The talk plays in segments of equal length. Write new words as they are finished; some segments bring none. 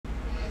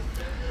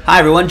Hi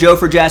everyone, Joe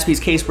for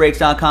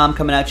JaspysCaseBreaks.com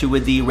coming at you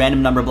with the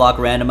random number block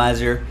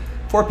randomizer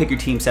for Pick Your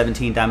Team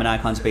 17 Diamond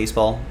Icons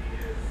Baseball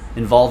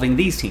involving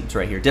these teams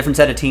right here. Different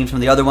set of teams from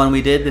the other one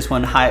we did. This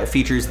one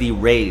features the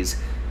Rays.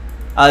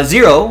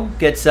 0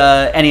 gets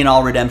any and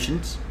all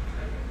redemptions,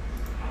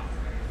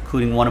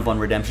 including 1 of 1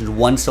 redemptions.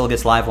 1 still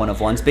gets live 1 of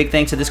 1s. Big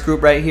thanks to this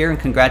group right here, and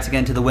congrats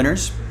again to the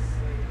winners.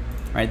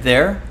 Right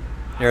there.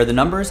 There are the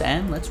numbers,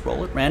 and let's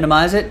roll it,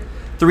 randomize it.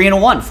 3 and a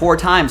 1, 4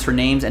 times for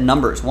names and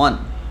numbers.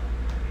 1,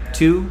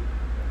 2,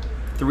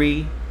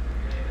 3,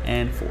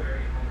 and 4.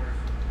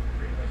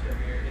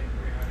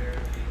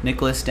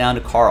 Nicholas down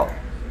to Carl.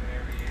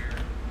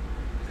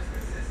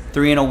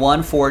 3 and a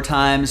 1, 4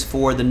 times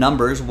for the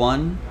numbers.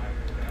 1,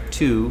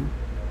 2,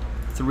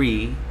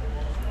 3,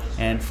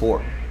 and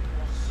 4.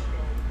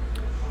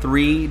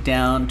 3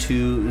 down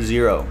to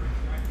 0.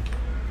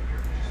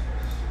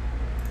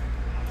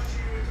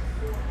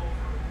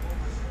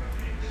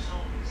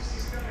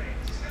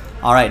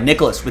 All right,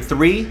 Nicholas with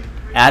 3,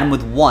 Adam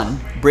with 1,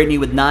 Brittany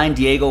with 9,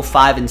 Diego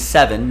 5 and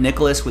 7,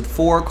 Nicholas with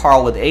 4,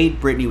 Carl with 8,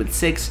 Brittany with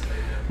 6,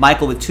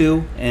 Michael with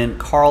 2, and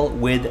Carl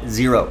with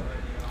 0.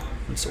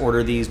 Let's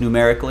order these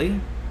numerically.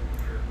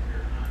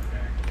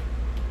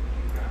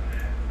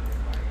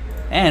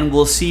 And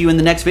we'll see you in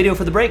the next video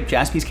for the break.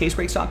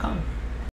 JaspysCaseBreaks.com.